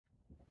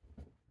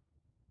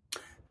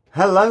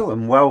Hello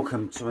and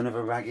welcome to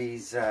another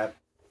Raggy's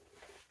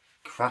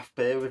craft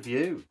beer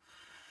review.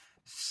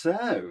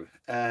 So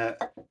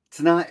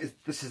tonight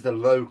this is the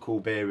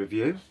local beer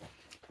review.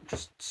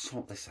 Just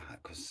sort this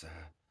out because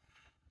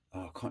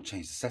I can't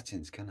change the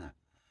settings, can I?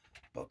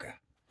 Bugger.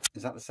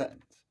 Is that the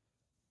settings?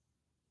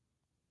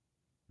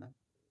 No.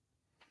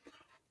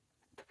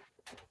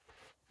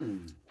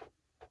 It's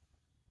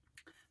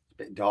a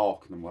bit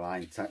darker than what I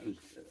intend.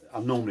 I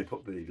normally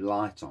put the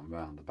light on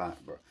round the back,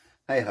 but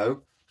hey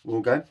ho,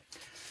 we'll go.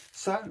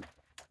 So,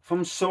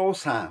 from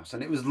Sauce House,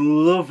 and it was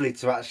lovely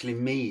to actually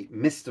meet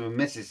Mr. and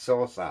Mrs.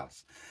 Sauce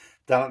House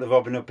down at the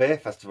Robin Hood Beer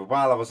Festival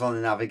while I was on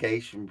the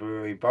Navigation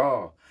Brewery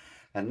bar.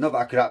 And not that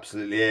I could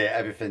absolutely hear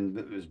everything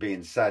that was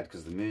being said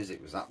because the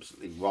music was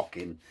absolutely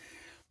rocking,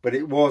 but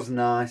it was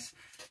nice.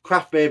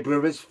 Craft beer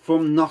brewers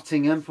from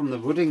Nottingham, from the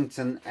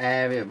Ruddington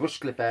area,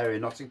 Rushcliffe area,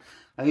 Nottingham.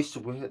 I used to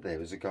work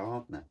there as a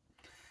gardener.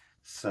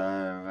 So,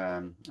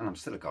 and I'm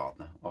still a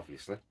gardener,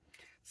 obviously.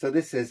 So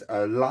this is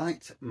a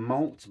light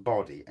malt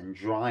body and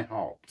dry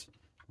hopped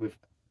with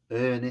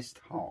earnest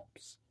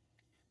hops.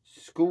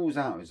 Schools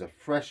Out is a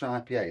fresh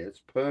IPA. It's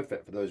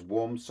perfect for those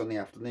warm sunny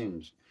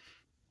afternoons.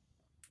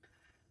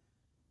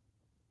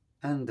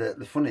 And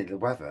the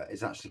weather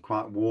is actually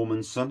quite warm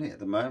and sunny at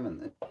the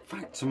moment. In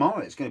fact, tomorrow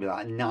it's going to be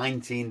like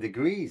 19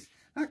 degrees.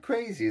 How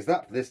crazy is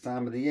that for this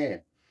time of the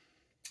year?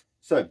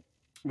 So,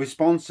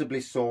 responsibly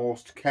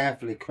sourced,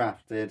 carefully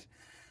crafted,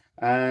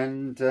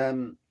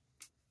 and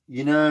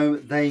you know,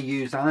 they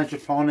use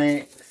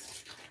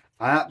hydroponics.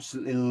 I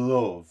absolutely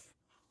love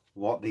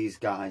what these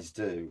guys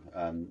do,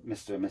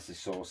 Mr. and Mrs.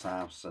 Sauce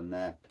House and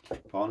their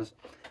partners.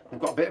 They've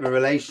got a bit of a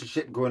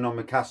relationship going on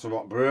with Castle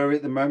Rock Brewery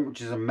at the moment,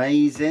 which is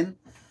amazing.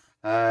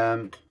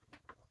 Good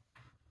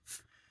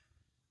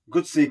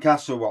to see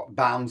Castle Rock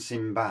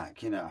bouncing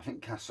back. You know,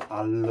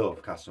 I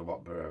love Castle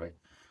Rock Brewery,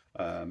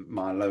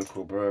 my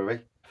local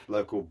brewery,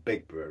 local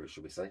big brewery,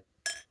 should we say.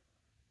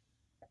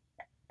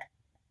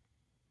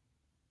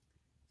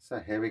 So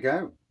here we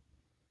go.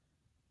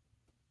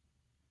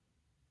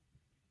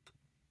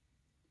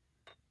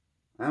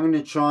 I'm going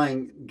to try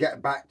and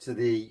get back to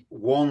the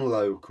one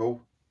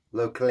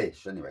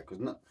localish anyway, because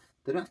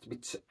they don't have to be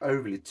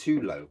overly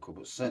too local,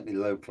 but certainly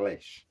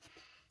localish.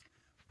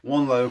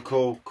 One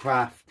local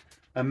craft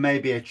and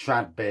maybe a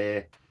trad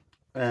beer,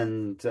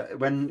 and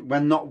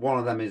when not one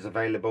of them is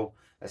available,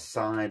 a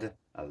cider,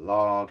 a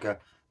lager,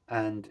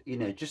 and you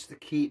know, just to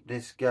keep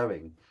this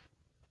going.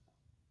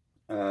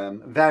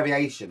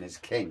 Variation is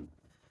king.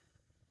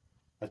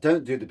 I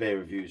don't do the beer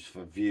reviews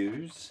for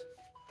views,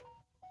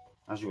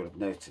 as you would have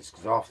noticed,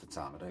 because half the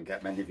time I don't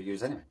get many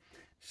views anyway.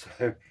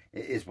 So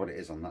it is what it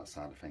is on that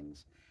side of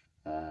things.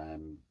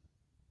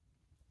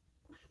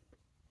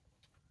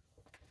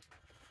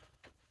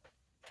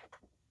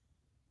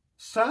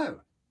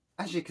 So,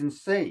 as you can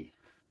see,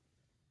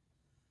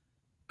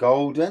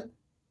 golden,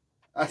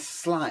 a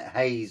slight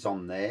haze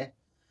on there,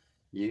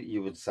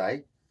 you would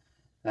say.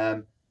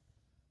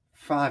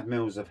 5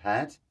 mils of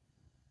head,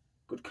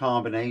 good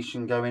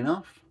carbonation going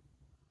off.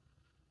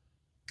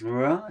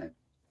 Right,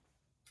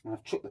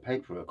 I've chucked the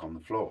paperwork on the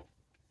floor,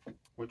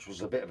 which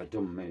was a bit of a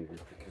dumb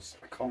move because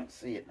I can't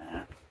see it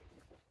now.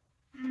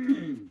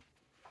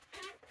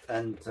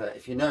 And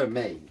if you know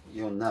me,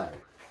 you'll know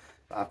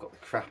that I've got the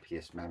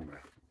crappiest memory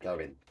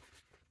going.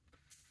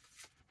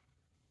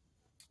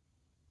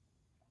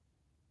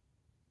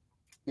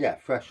 Yeah,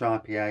 fresh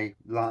IPA,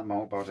 light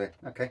malt body,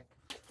 okay.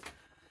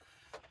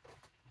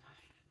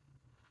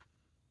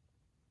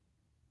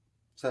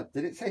 So,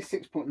 did it say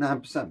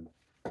 6.9%?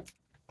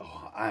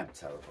 Oh, I am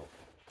terrible.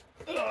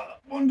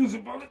 One does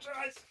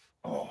apologise.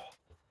 Oh,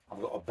 I've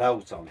got a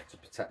belt on to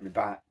protect my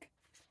back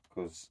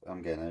because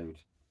I'm getting old.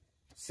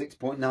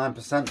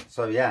 6.9%.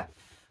 So yeah,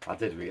 I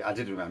did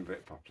remember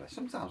it properly.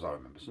 Sometimes I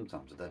remember,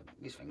 sometimes I don't.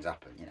 These things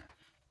happen, you know.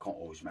 Can't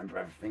always remember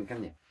everything,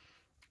 can you?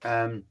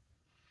 I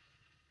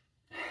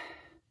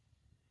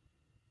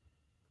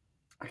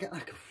get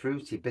like a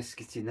fruity,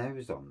 biscuity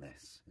nose on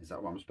this. Is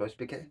that what I'm supposed to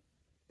be getting?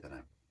 Don't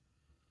know.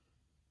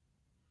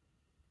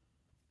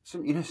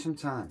 You know,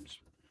 sometimes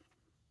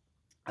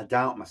I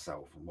doubt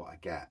myself and what I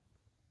get,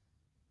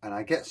 and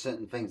I get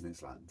certain things, and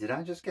it's like, did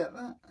I just get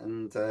that?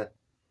 And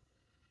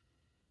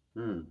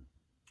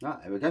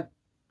right, here we go.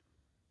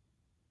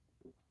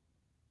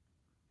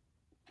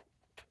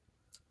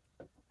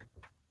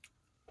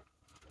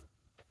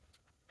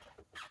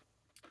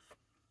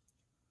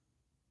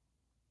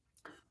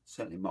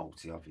 Certainly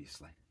malty,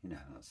 obviously. You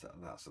know, that's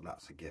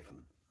a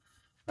given.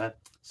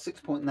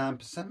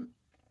 6.9%.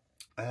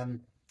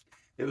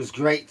 It was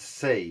great to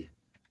see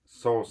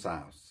Sauce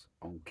House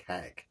on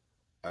Keg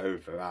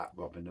over at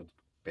Robin Hood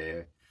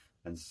Beer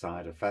and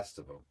Cider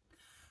Festival.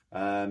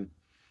 I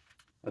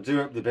do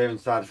hope the Beer and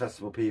Cider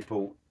Festival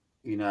people,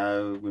 you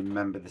know,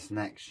 remember this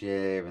next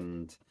year,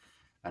 and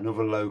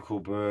other local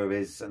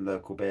breweries and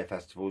local beer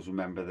festivals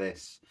remember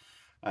this.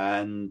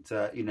 And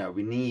you know,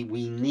 we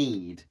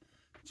need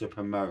to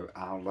promote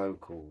our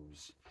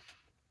locals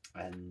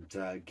and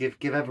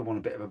give everyone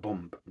a bit of a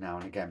bump now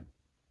and again.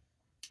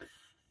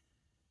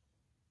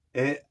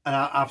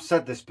 I've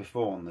said this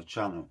before on the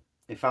channel.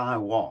 If I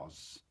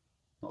was,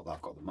 not that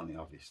I've got the money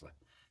obviously,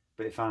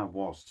 but if I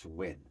was to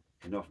win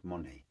enough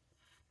money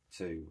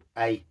to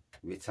A,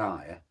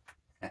 retire,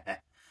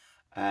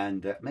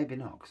 and maybe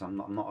not, because I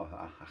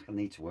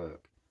need to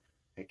work.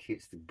 It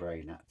keeps the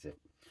brain active.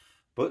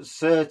 But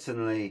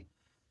certainly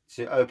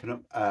to open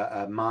up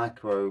a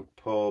micro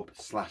pub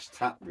 /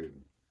 tap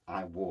room,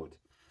 I would.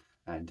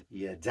 And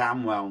you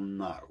damn well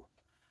know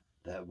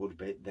there would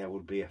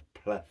be a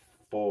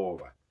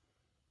plethora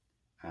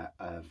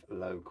of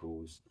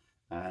locals,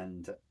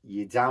 and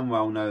you damn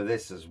well know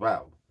this as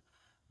well,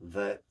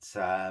 that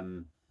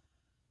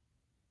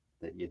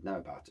that you'd know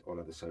about it all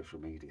over social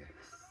media.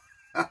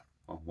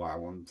 On what I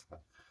want,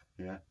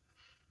 yeah.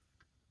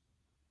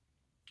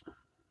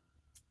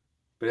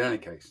 But in any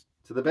case,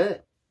 to the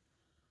beer.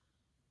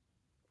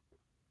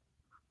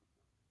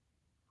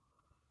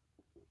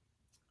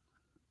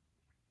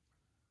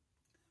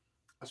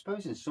 I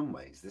suppose in some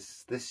ways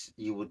this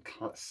you would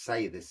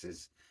say this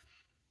is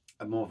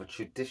a more of a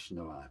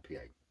traditional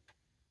IPA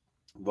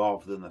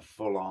rather than a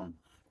full-on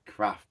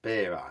craft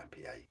beer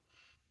IPA.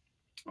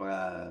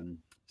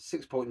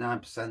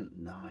 6.9%,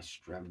 nice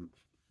strength.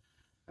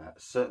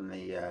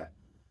 Certainly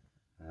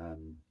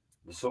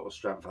the sort of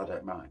strength I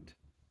don't mind.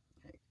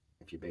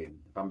 If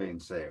I'm being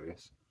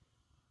serious,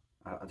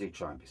 I do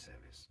try and be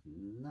serious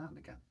now and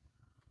again.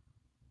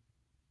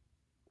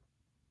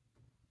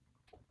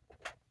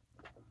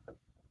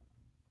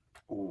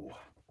 Oh,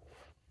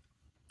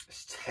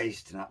 it's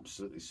tasting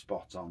absolutely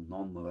spot on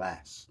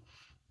nonetheless.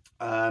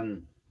 Yeah,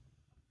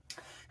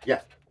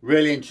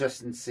 really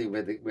interesting to see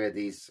where the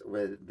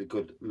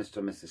good Mr.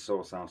 and Mrs.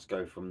 Saucehouse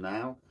go from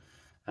now.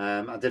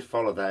 I did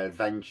follow their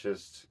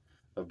adventures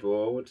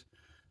abroad.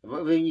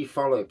 When you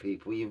follow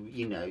people,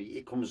 you know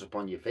it comes up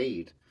on your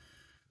feed.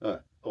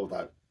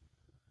 Although,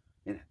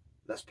 you know,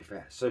 let's be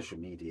fair, social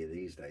media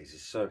these days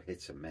is so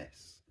hit and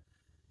miss.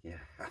 Yeah,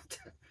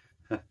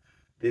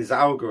 there's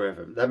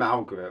them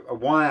algorithm.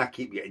 Why I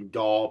keep getting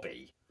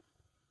Derby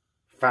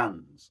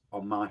fans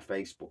on my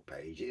Facebook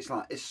page? It's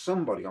like it's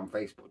somebody on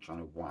Facebook trying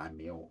to wind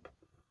me up.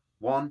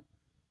 One,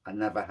 I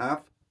never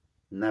have,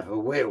 never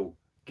will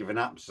give an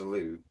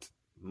absolute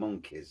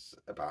monkeys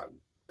about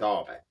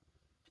Derby,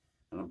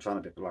 and I'm trying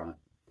to be polite.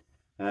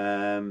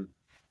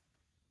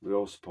 We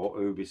all support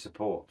who we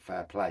support.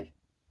 Fair play.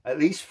 At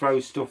least throw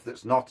stuff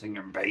that's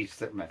Nottingham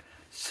based at me.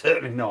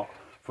 Certainly not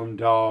from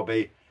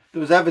Derby. There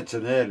was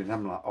Everton early, and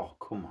I'm like, oh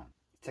come on,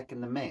 you're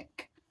taking the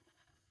mick.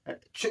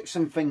 Chuck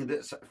something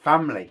that's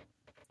family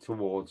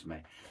towards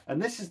me.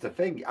 And this is the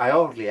thing, I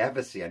hardly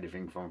ever see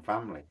anything from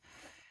family.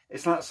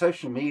 It's like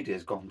social media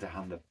has gone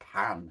down the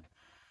pan.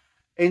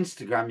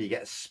 Instagram, you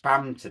get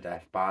spammed to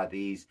death by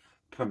these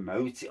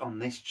promote it on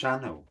this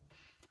channel,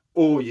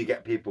 or you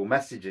get people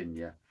messaging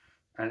you,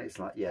 and it's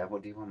like, yeah,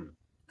 what do you want?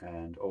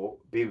 And or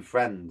being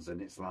friends,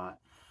 and it's like,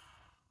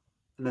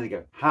 and then they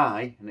go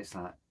hi, and it's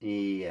like,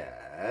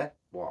 yeah,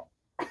 what?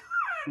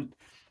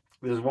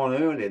 There's one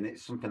earlier, and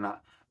it's something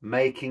like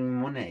making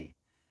money,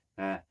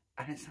 and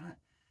it's like,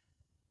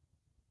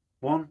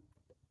 one,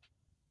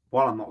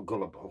 I'm not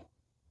gullible.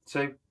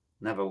 Two,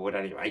 never would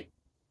anyway.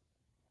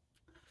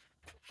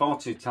 Far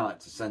too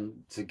tight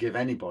to give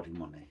anybody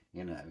money,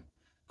 you know.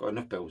 Got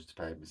enough bills to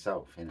pay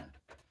myself, you know.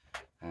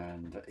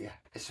 And yeah,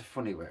 it's a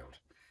funny world.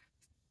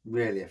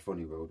 Really a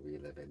funny world we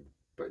live in.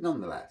 But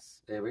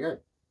nonetheless, here we go.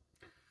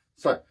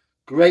 So,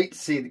 great to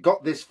see.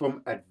 Got this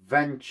from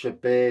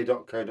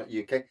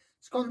adventurebeer.co.uk.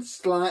 It's gone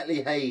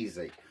slightly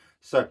hazy.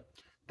 So,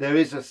 there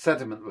is a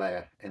sediment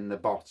layer in the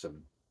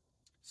bottom.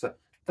 So,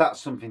 that's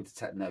something to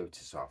take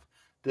notice of.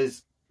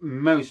 There's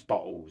most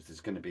bottles,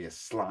 there's going to be a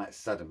slight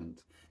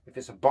sediment. If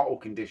it's a bottle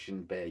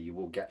conditioned beer, you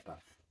will get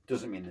that.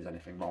 Doesn't mean there's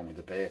anything wrong with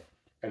the beer.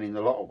 And in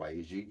a lot of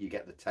ways, you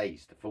get the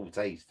taste, the full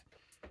taste.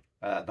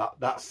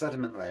 That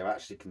sediment layer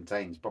actually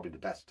contains probably the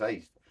best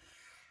taste.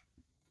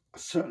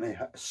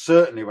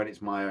 Certainly when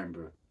it's my own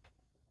brew.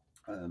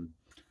 That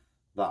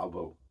I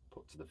will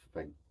put to the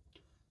thing.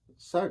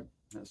 So,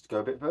 let's go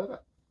a bit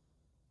further.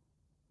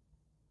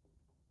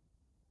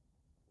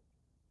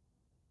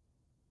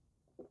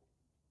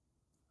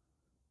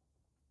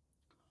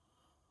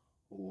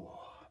 Ooh.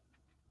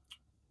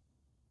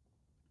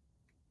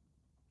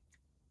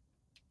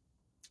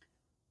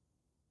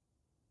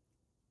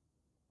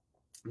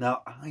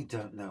 Now, I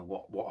don't know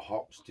what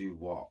hops do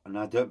what, and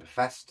I don't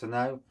profess to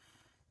know,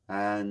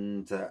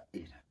 and you know,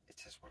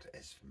 it is what it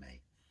is for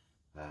me.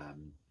 A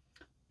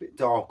bit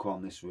dark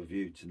on this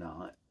review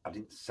tonight. I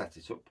didn't set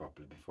it up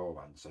properly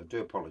beforehand, so I do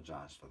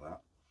apologise for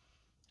that.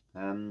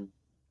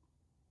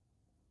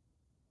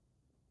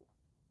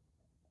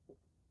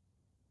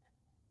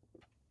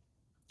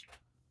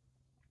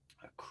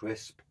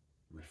 Crisp,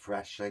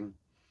 refreshing,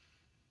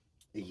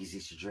 easy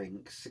to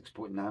drink,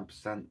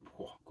 6.9%.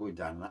 Going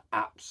down an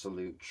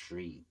absolute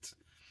treat.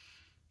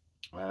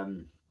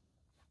 Oh.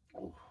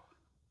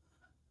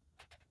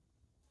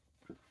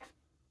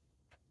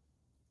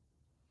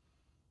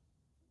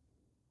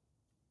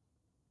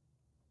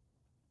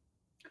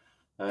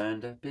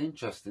 and it'd be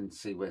interesting to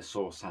see where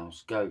Source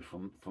House go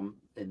from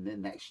in the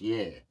next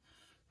year.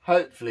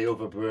 Hopefully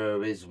other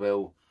breweries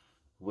will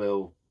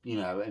you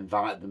know,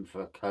 invite them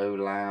for a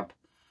collab,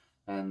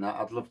 and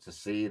I'd love to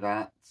see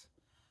that.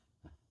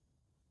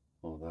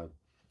 Although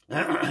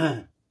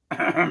they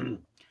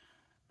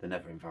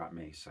never invite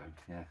me, so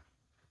yeah.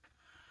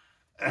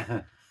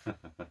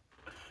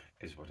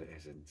 Is what it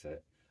is, isn't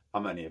it?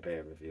 I'm only a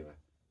beer reviewer,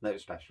 no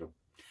special,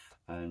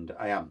 and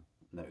I am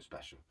no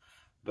special,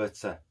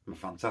 but I'm a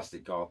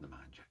fantastic gardener,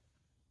 mind you.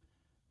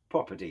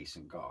 Proper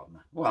decent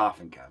gardener. Well, I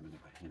think I am anyway,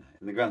 you know,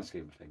 in the grand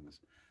scheme of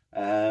things.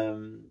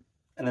 And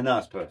a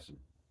nice person,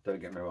 don't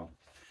get me wrong.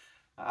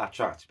 I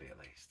try to be, at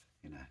least,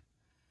 you know.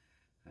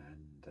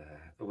 And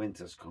the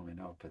winter's coming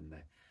up, and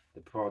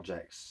the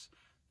projects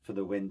for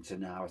the winter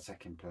now are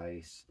taking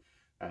place,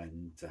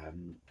 and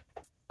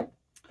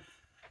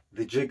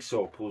the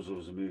jigsaw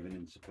puzzles are moving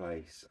into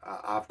place.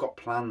 I've got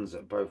plans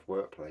at both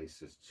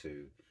workplaces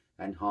to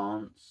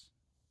enhance,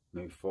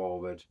 move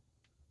forward,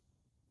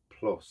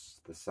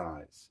 plus the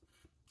sites.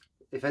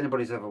 If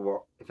anybody's ever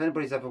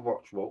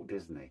watched Walt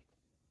Disney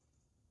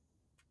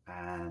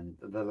and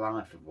the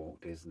life of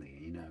Walt Disney,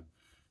 you know,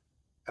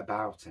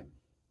 about him,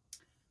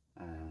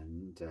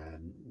 and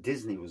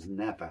Disney was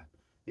never,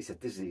 he said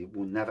Disney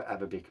will never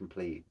ever be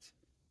complete,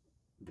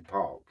 the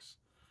parks.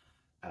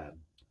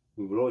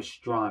 We will always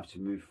strive to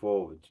move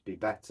forward, to be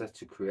better,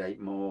 to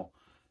create more,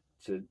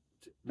 to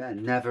a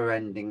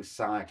never-ending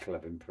cycle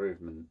of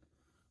improvement.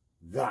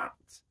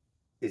 That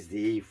is the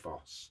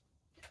ethos.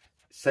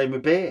 Same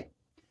with beer.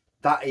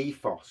 That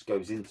ethos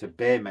goes into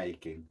beer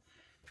making.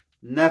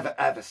 Never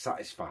ever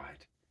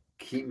satisfied.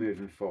 Keep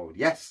moving forward.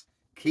 Yes,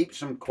 keep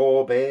some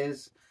core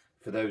beers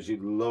for those who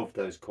love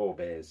those core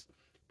beers.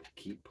 But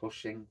keep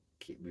pushing,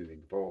 keep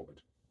moving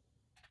forward.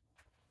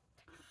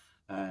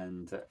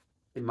 And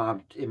in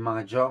my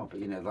job,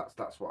 you know,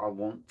 that's what I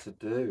want to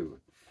do.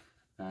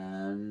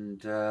 And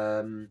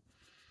the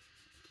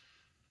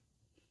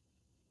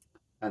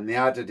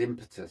added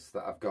impetus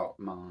that I've got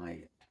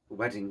my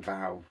wedding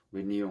vow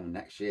renewal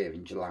next year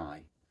in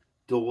July,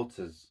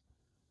 daughter's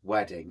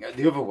wedding at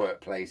the other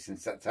workplace in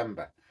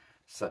September.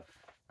 So,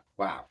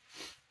 wow,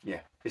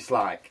 yeah, it's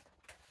like,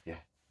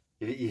 yeah,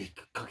 you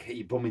got to get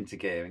your bum into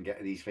gear and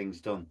get these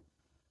things done.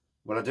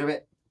 Will I do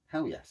it?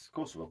 Hell yes, of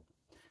course I will.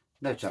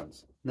 No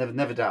chance.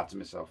 Never doubted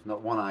myself,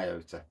 not one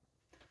iota.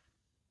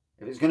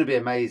 If it's going to be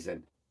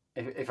amazing,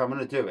 if I'm going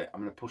to do it,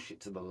 I'm going to push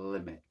it to the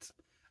limit.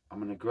 I'm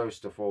going to grow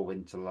stuff all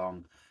winter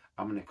long.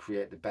 I'm going to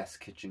create the best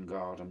kitchen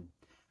garden.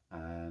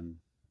 Why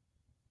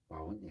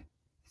wouldn't you?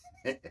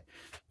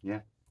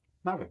 Yeah,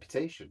 my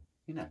reputation,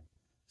 you know.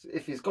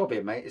 If it's got to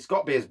be, mate, it's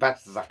got to be as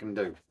best as I can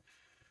do.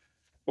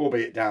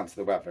 Albeit down to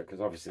the weather,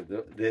 because obviously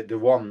the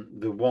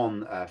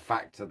one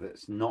factor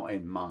that's not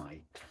in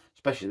my,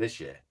 especially this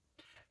year,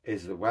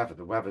 is the weather.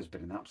 The weather's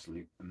been an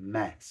absolute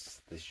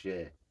mess this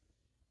year.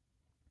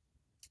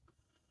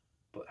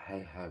 But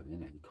hey ho, you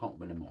know, you can't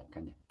win them all,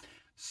 can you?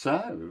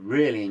 So,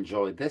 really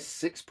enjoyed this.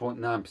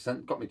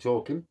 6.9%, got me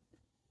talking.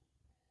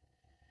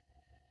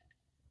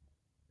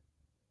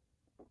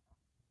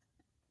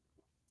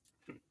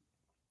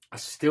 I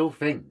still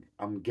think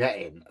I'm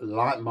getting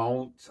light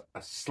malt,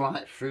 a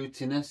slight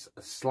fruitiness,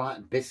 a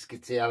slight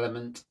biscuity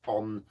element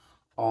on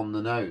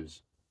the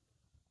nose.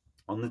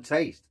 On the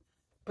taste,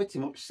 pretty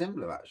much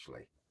similar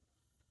actually.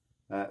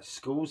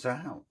 School's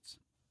out.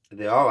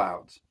 They are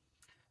out.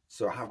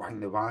 So I rang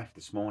the wife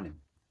this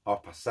morning,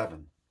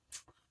 7:30.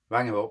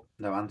 Rang her up,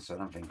 no answer,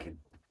 and I'm thinking,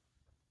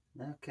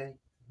 okay,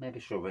 maybe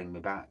she'll ring me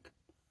back.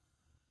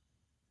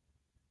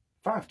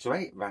 5 to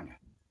 8 rang her.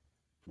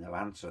 No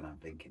answer, and I'm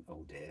thinking,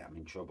 oh dear, I'm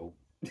in trouble.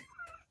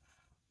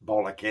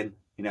 Bollocking,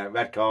 you know,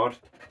 red card.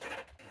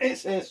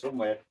 It's here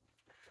somewhere.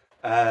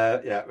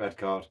 Yeah, red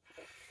card.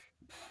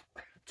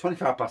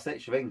 8:25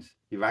 she rings.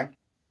 You rang?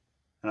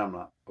 And I'm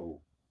like, oh.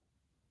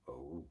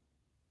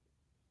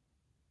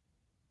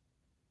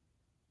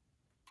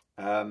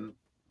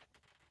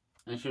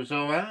 And she was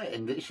all right,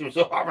 and she was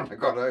all right when I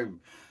got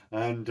home.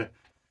 And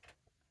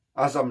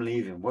as I'm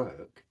leaving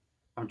work,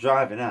 I'm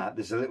driving out.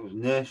 There's a little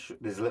nursery,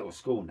 there's a little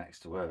school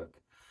next to work,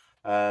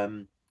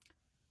 and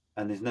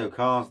there's no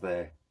cars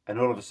there. And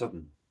all of a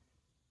sudden,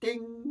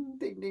 ding,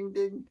 ding, ding,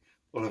 ding.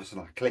 All of a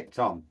sudden, I clicked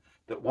on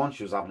that one,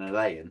 she was having a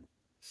lay-in.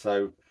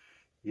 So,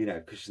 you know,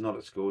 because she's not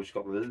at school, she's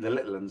got the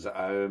little ones at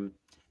home.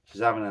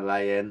 She's having a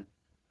lay-in,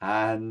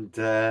 and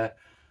then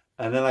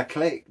I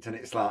clicked, and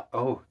it's like,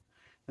 oh.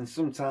 And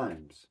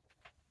sometimes,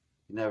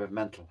 you know, with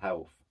mental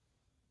health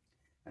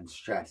and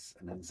stress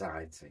and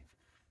anxiety,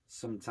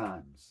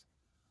 sometimes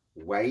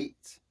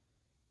wait.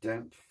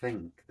 Don't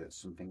think that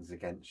something's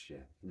against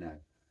you. You know,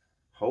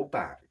 hold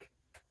back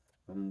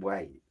and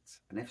wait.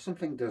 And if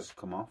something does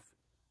come off,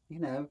 you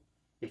know,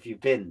 if you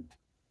shouldn't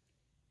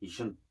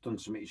have done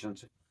something, you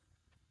shouldn't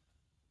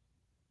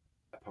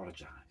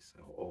apologise,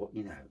 or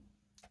you know,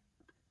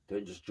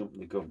 don't just jump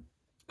the gun,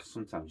 because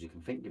sometimes you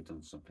can think you've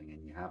done something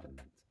and you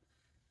haven't.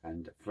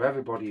 And for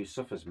everybody who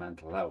suffers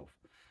mental health,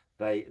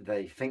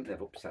 they think they've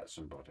upset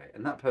somebody,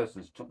 and that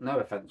person's took no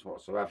offence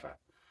whatsoever.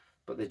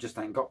 but they just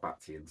ain't got back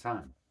to you in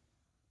time.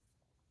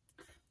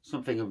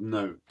 Something of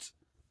note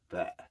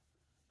there.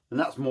 And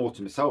that's more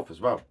to myself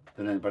as well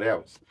than anybody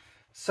else.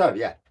 So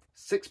yeah,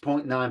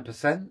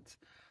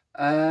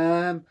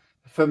 6.9%.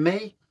 For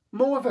me,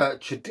 more of a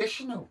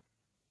traditional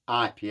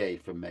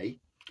IPA for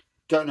me.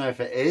 Don't know if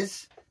it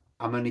is.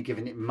 I'm only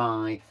giving it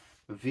my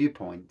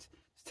viewpoint.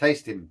 It's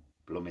tasting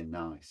blooming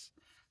nice.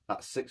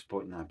 That's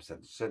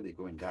 6.9%. Certainly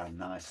going down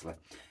nicely.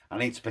 I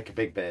need to pick a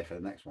big beer for the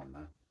next one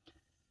now.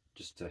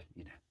 Just to,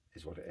 you know,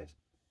 is what it is.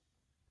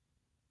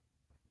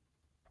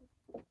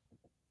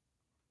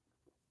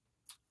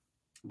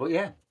 But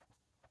yeah,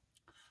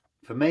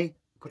 for me,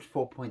 good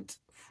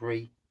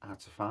 4.3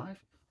 out of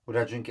 5. Would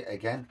I drink it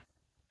again?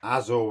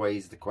 As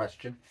always, the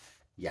question,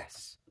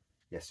 yes.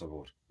 Yes, I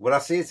would. Would I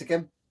see it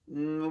again?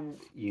 You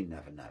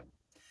never know.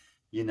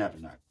 You never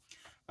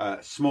know.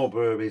 Small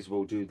breweries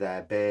will do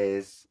their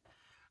beers,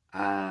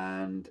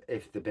 and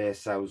if the beer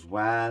sells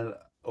well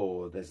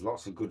or there's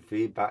lots of good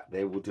feedback,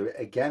 they will do it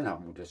again, I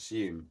would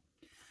assume.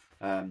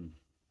 I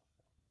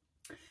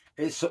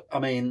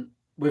mean,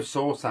 with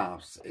Sauce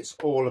House, it's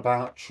all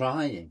about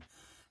trying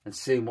and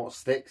seeing what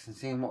sticks and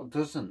seeing what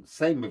doesn't.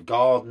 Same with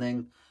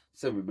gardening,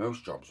 same with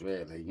most jobs,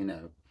 really, you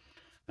know.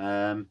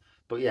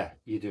 But yeah,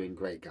 you're doing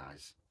great,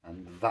 guys,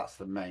 and that's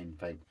the main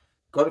thing.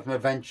 Got it from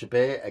Adventure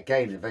Beer.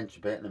 Again,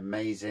 Adventure Beer, an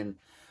amazing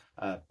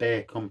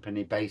beer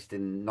company based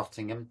in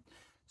Nottingham.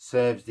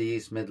 Serves the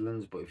East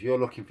Midlands, but if you're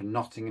looking for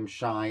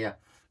Nottinghamshire,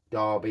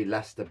 Derby,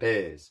 Leicester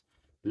beers,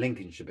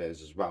 Lincolnshire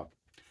beers as well,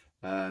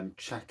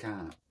 check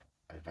out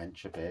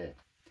Adventure Beer.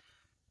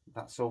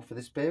 That's all for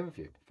this beer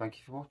review. Thank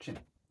you for watching.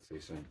 See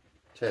you soon.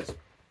 Cheers.